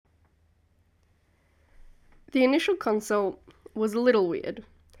The initial consult was a little weird.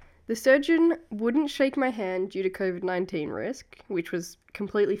 The surgeon wouldn't shake my hand due to COVID-19 risk, which was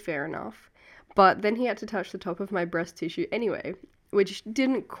completely fair enough, but then he had to touch the top of my breast tissue anyway, which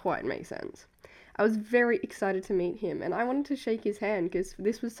didn't quite make sense. I was very excited to meet him, and I wanted to shake his hand because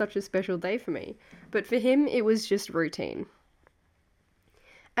this was such a special day for me, but for him it was just routine.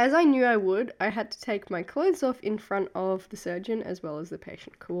 As I knew I would, I had to take my clothes off in front of the surgeon as well as the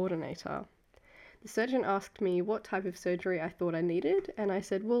patient coordinator. The surgeon asked me what type of surgery I thought I needed, and I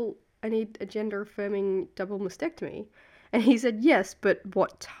said, well, I need a gender-affirming double mastectomy. And he said, yes, but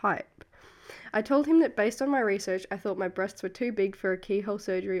what type? I told him that based on my research, I thought my breasts were too big for a keyhole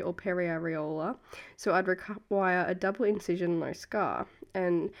surgery or periareola, so I'd require a double incision, no scar.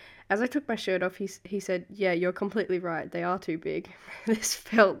 And as I took my shirt off, he said, yeah, you're completely right, they are too big. This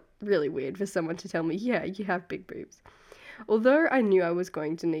felt really weird for someone to tell me, yeah, you have big boobs. Although I knew I was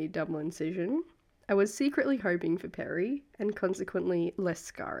going to need double incision, I was secretly hoping for peri, and consequently less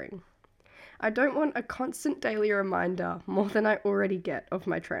scarring. I don't want a constant daily reminder, more than I already get, of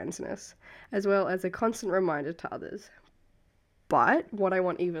my transness, as well as a constant reminder to others. But what I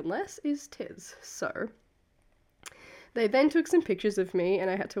want even less is tits, so... They then took some pictures of me, and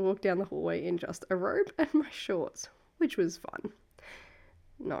I had to walk down the hallway in just a robe and my shorts, which was fun.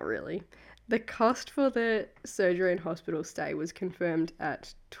 Not really. The cost for the surgery and hospital stay was confirmed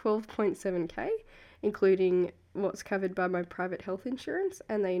at 12.7k, including what's covered by my private health insurance,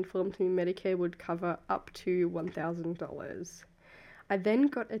 and they informed me Medicare would cover up to $1,000. I then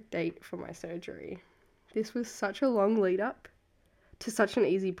got a date for my surgery. This was such a long lead up to such an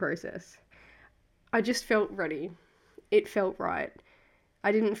easy process. I just felt ready. It felt right.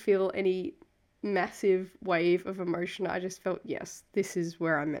 I didn't feel any massive wave of emotion. I just felt, yes, this is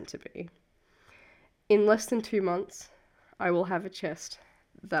where I'm meant to be. In less than 2 months, I will have a chest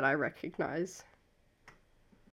that I recognize